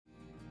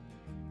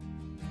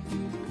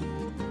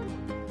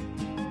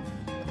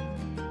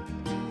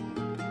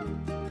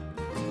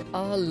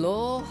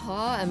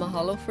Aloha and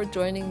mahalo for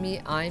joining me.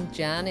 I'm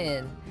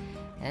Janin.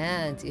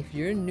 And if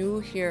you're new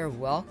here,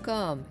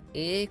 welcome.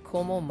 E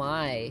komo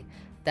mai.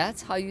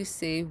 That's how you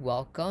say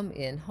welcome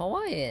in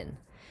Hawaiian.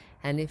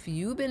 And if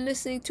you've been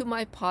listening to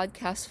my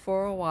podcast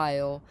for a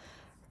while,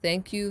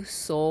 thank you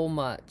so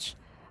much.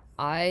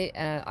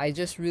 I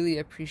just really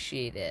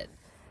appreciate it.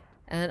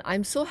 And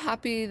I'm so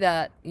happy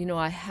that,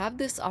 I have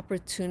this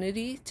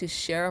opportunity to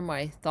share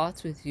my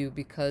thoughts with you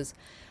because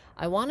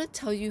I want to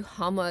tell you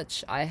how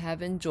much I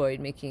have enjoyed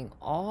making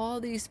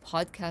all these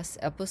podcast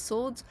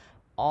episodes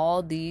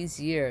all these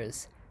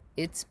years.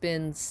 It's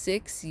been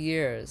 6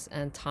 years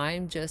and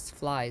time just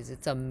flies.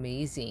 It's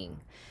amazing.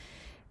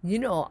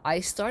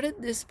 I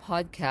started this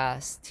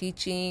podcast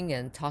teaching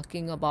and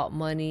talking about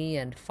money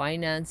and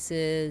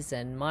finances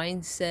and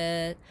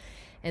mindset.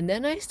 And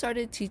then I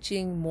started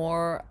teaching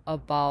more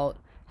about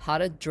how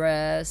to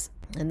dress.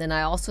 And then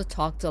I also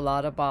talked a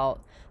lot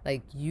about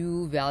like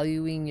you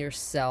valuing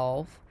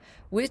yourself,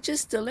 which is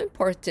still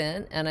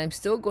important. And I'm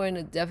still going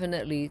to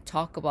definitely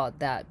talk about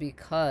that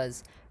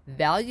because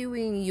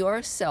valuing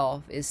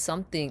yourself is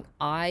something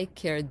I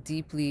care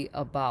deeply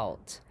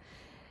about.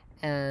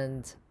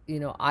 And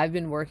I've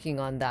been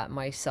working on that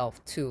myself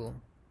too.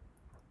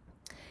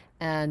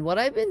 And what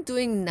I've been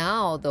doing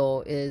now,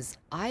 though, is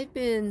I've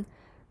been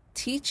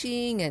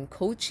teaching and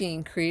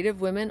coaching creative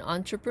women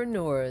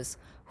entrepreneurs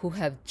who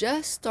have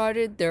just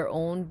started their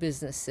own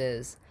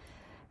businesses.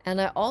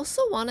 And I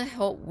also want to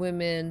help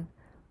women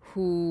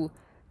who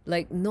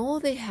know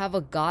they have a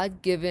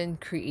God-given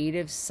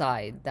creative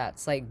side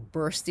that's like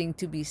bursting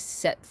to be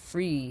set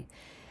free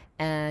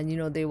and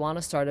they want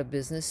to start a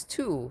business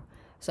too.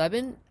 So I've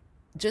been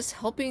just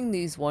helping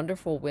these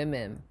wonderful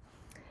women.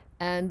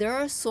 And there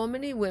are so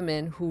many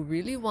women who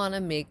really want to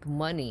make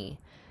money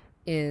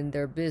in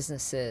their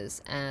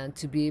businesses and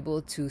to be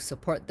able to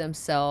support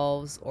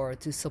themselves or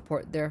to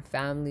support their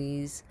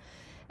families.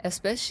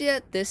 Especially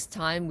at this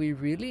time, we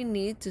really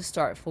need to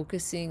start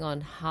focusing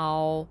on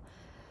how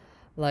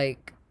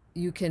like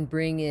you can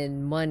bring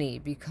in money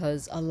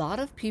because a lot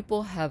of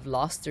people have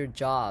lost their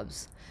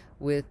jobs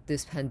with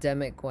this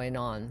pandemic going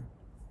on.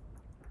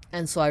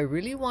 And so I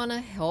really want to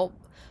help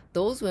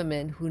those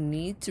women who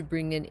need to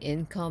bring in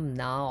income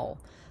now.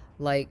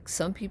 Like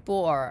some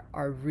people are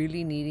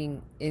really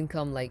needing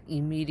income like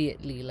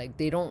immediately. Like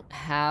they don't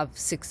have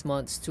 6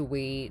 months to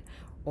wait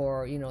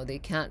or they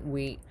can't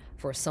wait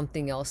for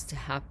something else to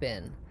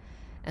happen.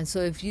 And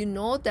so if you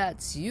know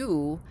that's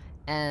you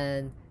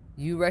and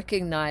you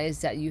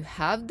recognize that you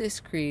have this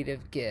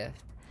creative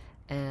gift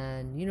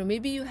and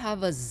maybe you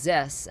have a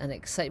zest and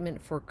excitement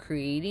for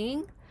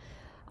creating,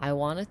 I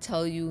want to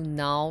tell you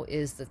now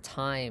is the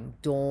time.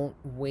 Don't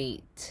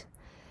wait.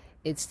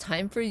 It's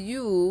time for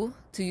you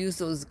to use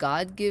those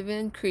God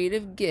given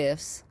creative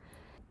gifts.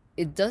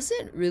 It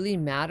doesn't really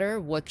matter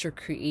what you're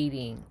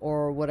creating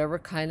or whatever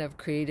kind of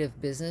creative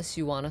business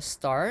you want to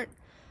start.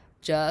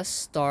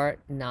 Just start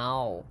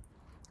now.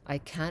 I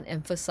can't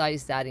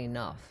emphasize that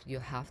enough. You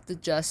have to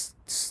just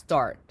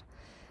start.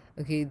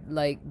 Okay,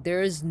 like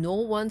there is no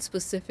one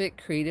specific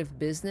creative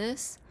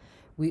business.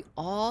 We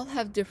all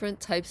have different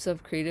types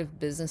of creative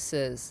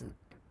businesses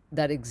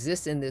that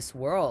exist in this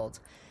world.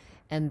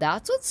 And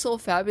that's what's so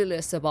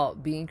fabulous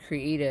about being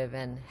creative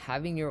and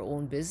having your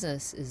own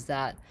business is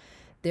that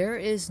there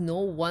is no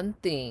one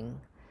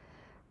thing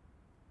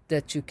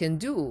that you can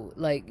do.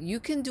 Like you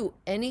can do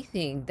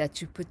anything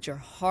that you put your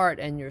heart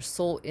and your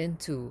soul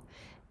into,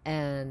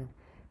 and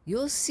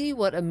you'll see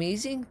what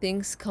amazing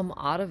things come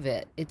out of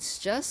it. It's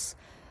just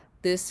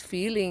this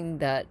feeling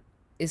that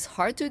is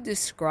hard to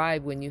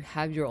describe when you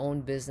have your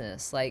own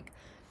business. Like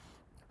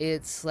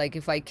it's like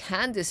if I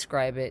can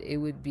describe it, it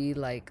would be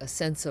like a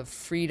sense of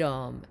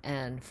freedom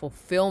and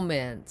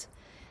fulfillment.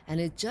 And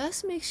it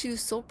just makes you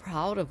so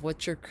proud of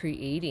what you're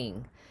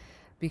creating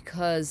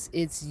because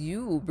it's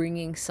you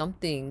bringing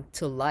something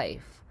to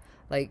life.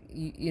 Like,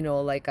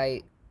 like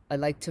I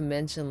like to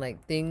mention,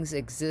 like things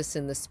exist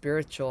in the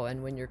spiritual,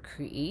 and when you're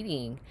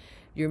creating,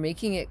 you're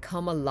making it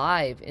come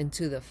alive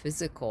into the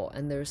physical.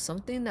 And there's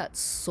something that's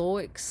so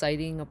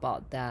exciting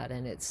about that,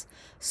 and it's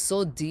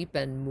so deep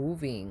and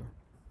moving.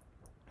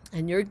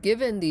 And you're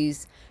given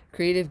these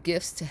creative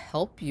gifts to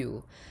help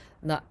you.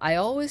 Now, I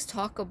always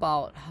talk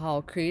about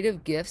how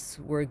creative gifts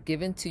were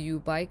given to you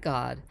by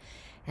God,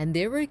 and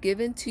they were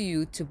given to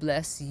you to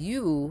bless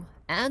you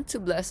and to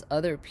bless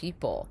other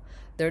people.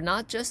 They're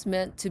not just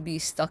meant to be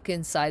stuck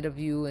inside of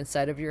you,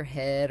 inside of your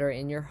head or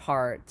in your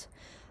heart.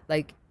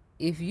 Like,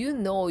 if you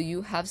know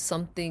you have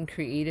something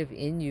creative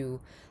in you,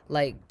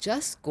 like,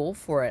 just go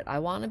for it. I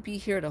want to be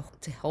here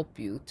to help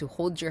you, to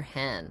hold your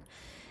hand.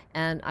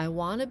 And I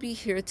want to be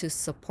here to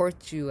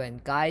support you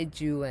and guide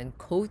you and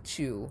coach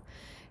you.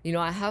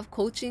 I have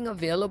coaching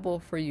available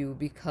for you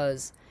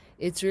because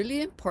it's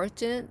really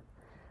important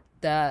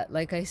that,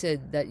 like I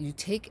said, that you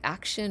take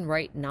action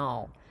right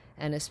now.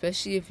 And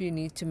especially if you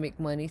need to make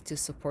money to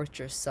support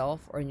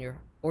yourself or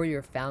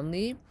your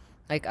family,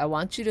 like I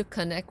want you to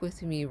connect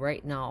with me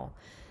right now.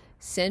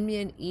 Send me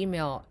an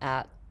email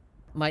at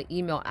my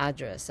email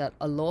address at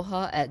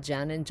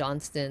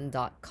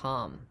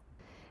aloha@janinjohnston.com.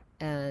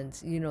 And,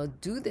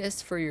 do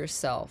this for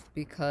yourself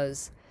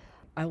because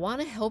I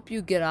want to help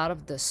you get out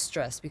of the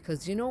stress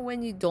because,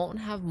 when you don't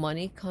have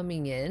money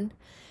coming in,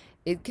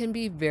 it can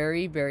be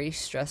very, very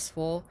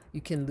stressful.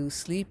 You can lose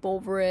sleep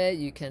over it.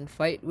 You can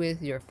fight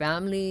with your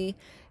family.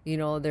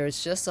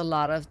 There's just a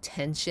lot of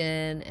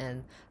tension,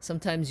 and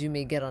sometimes you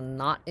may get a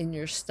knot in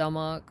your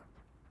stomach.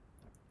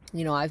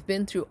 I've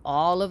been through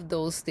all of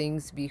those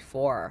things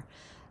before.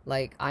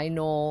 Like, I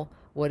know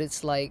what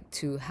it's like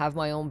to have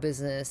my own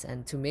business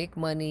and to make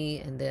money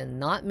and then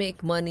not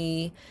make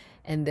money.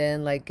 And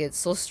then, like, it's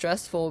so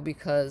stressful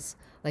because,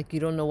 like, you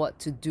don't know what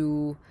to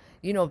do.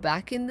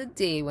 Back in the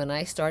day when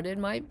I started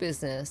my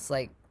business,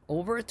 like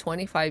over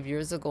 25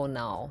 years ago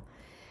now,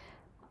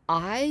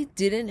 I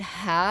didn't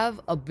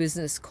have a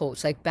business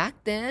coach. Like back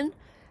then,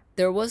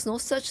 there was no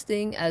such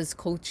thing as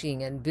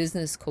coaching and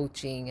business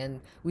coaching,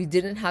 and we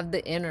didn't have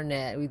the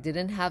internet, we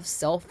didn't have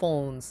cell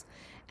phones.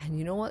 And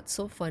you know what's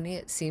so funny?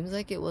 It seems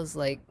like it was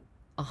like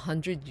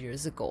 100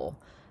 years ago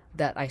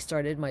that I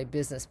started my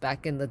business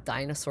back in the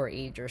dinosaur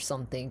age or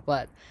something.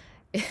 But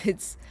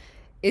it's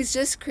it's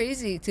just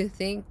crazy to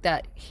think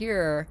that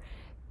here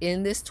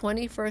in this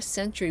 21st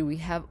century we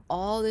have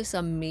all this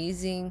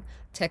amazing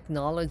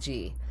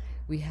technology.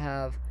 We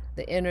have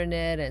the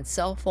internet and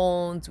cell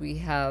phones. We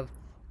have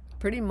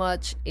pretty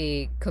much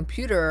a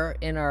computer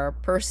in our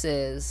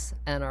purses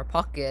and our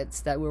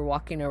pockets that we're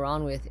walking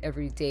around with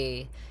every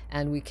day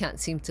and we can't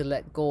seem to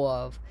let go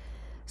of.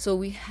 So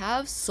we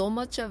have so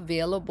much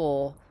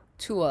available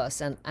to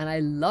us, and I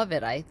love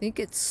it. I think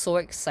it's so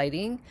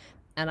exciting,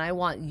 and I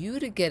want you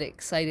to get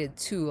excited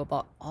too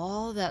about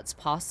all that's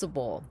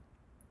possible.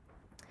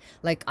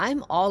 Like,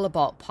 I'm all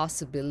about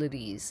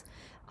possibilities.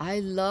 I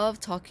love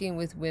talking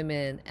with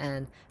women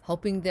and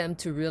helping them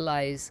to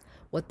realize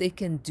what they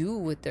can do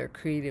with their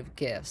creative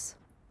gifts.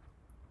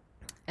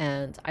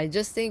 And I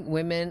just think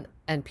women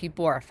and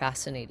people are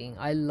fascinating.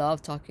 I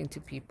love talking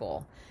to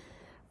people.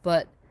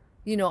 But,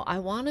 I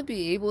want to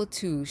be able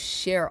to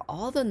share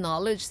all the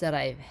knowledge that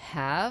I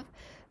have,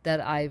 that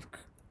I've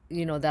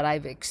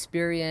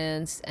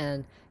experienced.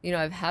 And,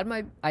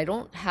 I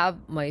don't have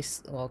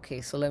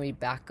okay, so let me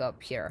back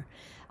up here.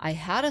 I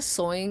had a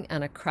sewing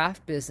and a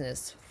craft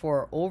business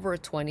for over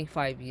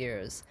 25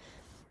 years.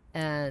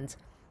 And,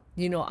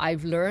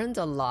 I've learned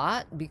a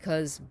lot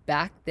because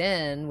back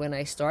then when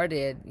I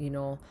started,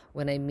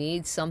 when I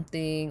made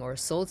something or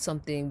sold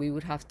something, we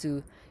would have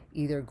to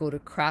either go to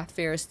craft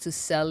fairs to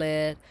sell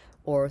it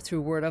or through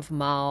word of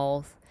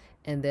mouth.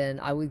 And then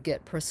I would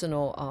get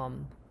personal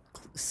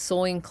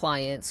sewing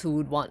clients who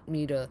would want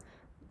me to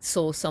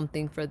sew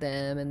something for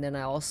them. And then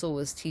I also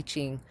was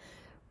teaching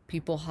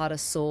people how to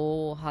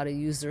sew, how to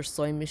use their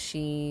sewing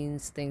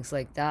machines, things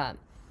like that.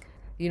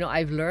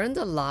 I've learned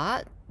a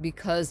lot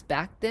because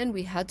back then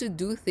we had to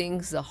do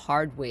things the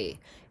hard way.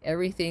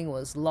 Everything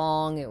was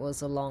long, it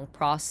was a long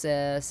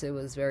process, it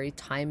was very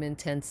time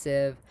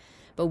intensive.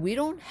 But we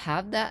don't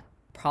have that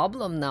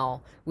problem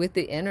now with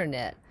the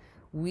internet.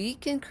 We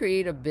can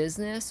create a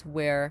business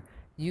where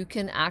you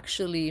can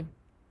actually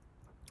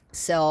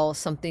sell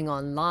something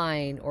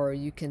online, or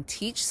you can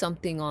teach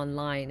something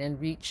online and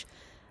reach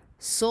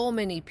so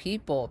many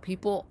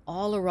people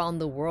all around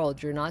the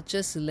world. You're not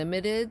just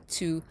limited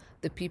to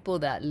the people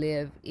that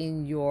live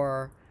in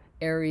your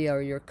area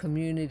or your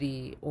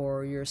community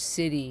or your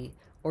city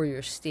or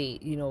your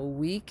state.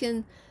 We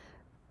can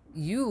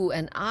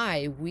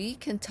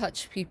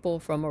touch people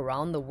from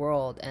around the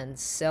world and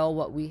sell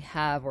what we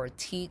have or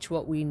teach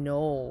what we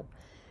know.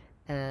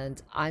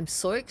 And I'm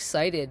so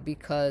excited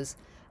because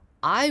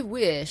I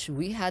wish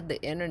we had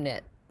the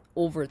internet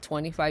over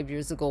 25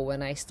 years ago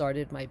when I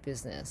started my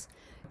business.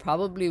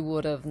 Probably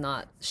would have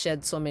not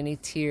shed so many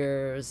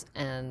tears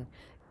and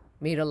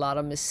made a lot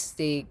of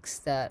mistakes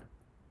that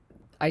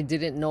I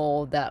didn't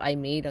know that I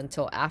made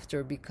until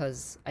after,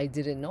 because I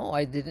didn't know.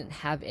 I didn't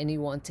have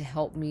anyone to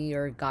help me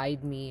or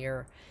guide me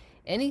or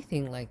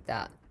anything like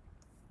that.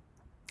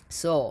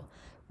 So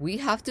we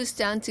have to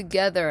stand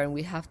together and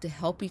we have to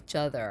help each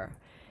other.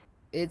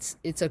 It's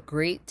a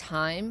great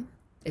time.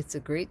 It's a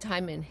great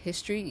time in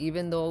history,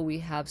 even though we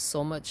have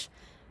so much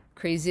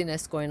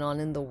craziness going on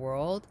in the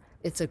world.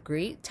 It's a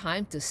great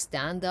time to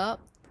stand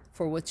up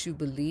for what you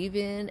believe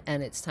in,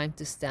 and it's time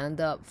to stand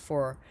up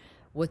for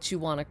what you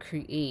want to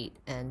create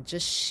and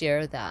just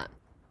share that.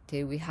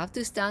 Okay, we have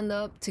to stand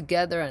up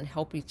together and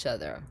help each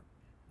other.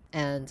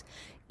 And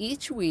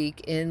each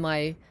week in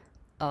my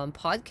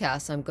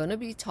podcast, I'm going to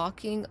be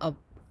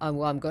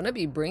I'm going to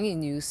be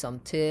bringing you some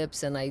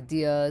tips and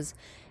ideas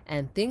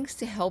and things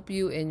to help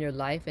you in your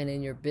life and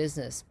in your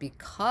business,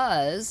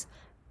 because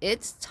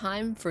it's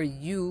time for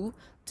you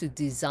to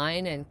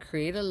design and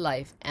create a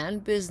life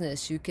and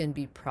business you can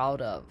be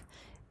proud of.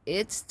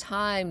 It's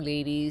time,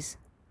 ladies,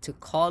 to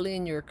call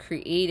in your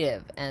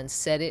creative and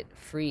set it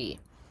free.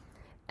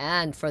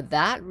 And for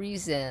that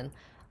reason,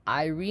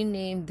 I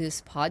renamed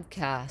this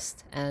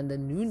podcast, and the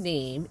new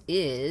name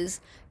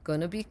is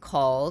going to be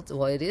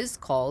it is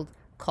called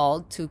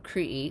Called to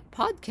Create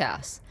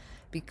Podcast,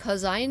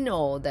 because I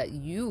know that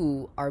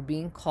you are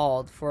being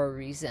called for a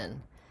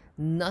reason.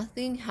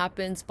 Nothing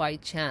happens by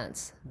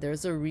chance.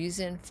 There's a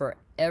reason for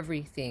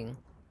everything.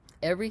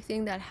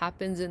 Everything that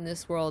happens in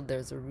this world,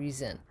 there's a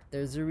reason.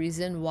 There's a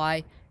reason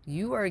why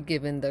you are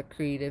given the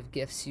creative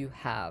gifts you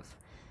have.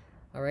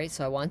 All right,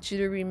 so I want you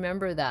to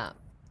remember that.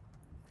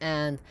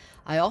 And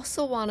I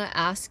also want to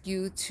ask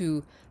you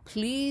to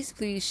please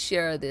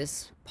share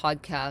this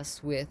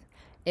podcast with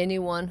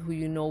anyone who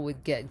you know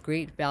would get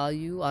great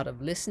value out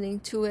of listening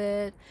to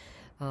it.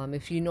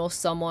 If you know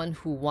someone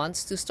who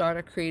wants to start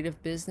a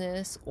creative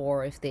business,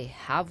 or if they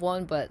have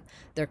one but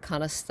they're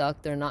kind of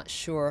stuck, they're not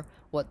sure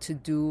what to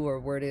do or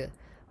where to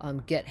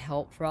get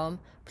help from,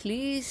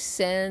 please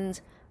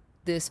send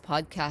this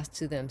podcast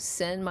to them.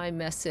 Send my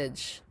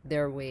message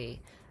their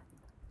way.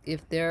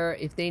 If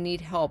they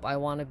need help, I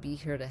want to be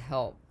here to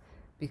help,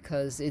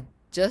 because it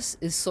just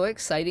is so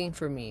exciting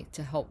for me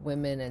to help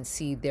women and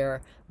see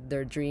their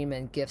dream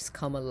and gifts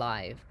come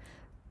alive.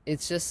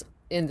 It's just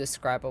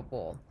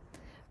indescribable.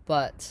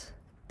 But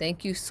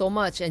thank you so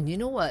much. And you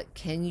know what?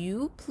 Can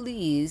you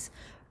please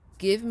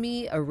give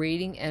me a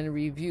rating and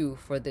review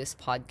for this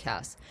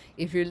podcast?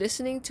 If you're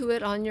listening to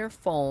it on your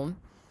phone,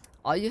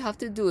 all you have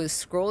to do is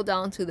scroll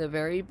down to the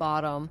very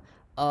bottom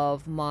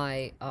of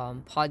my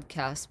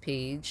podcast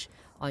page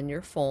on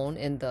your phone.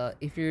 And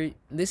if you're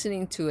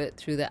listening to it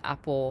through the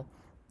Apple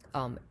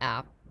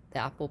app, the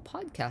Apple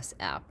Podcast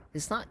app,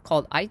 it's not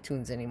called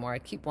iTunes anymore. I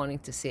keep wanting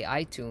to say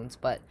iTunes,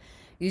 but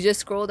you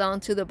just scroll down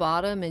to the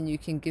bottom and you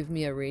can give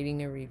me a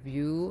rating and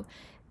review,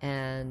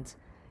 and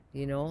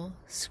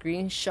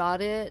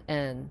screenshot it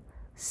and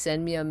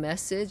send me a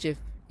message. If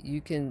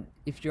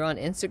you're on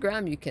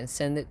Instagram, you can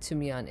send it to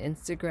me on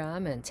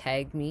Instagram and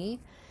tag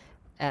me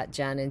at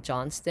Janin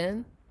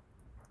Johnston.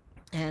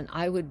 And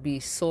I would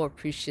be so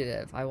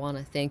appreciative. I want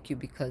to thank you,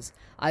 because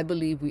I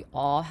believe we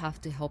all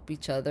have to help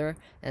each other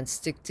and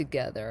stick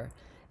together.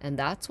 And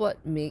that's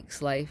what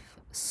makes life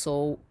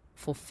so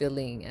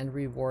fulfilling and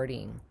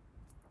rewarding.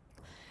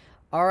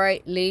 All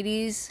right,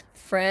 ladies,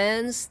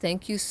 friends,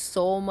 thank you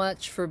so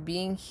much for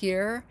being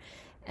here.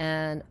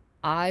 And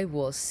I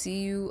will see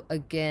you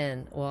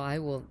again. Well, I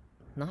will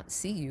not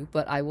see you,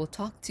 but I will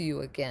talk to you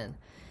again.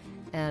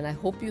 And I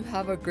hope you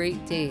have a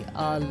great day.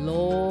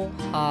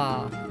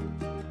 Aloha.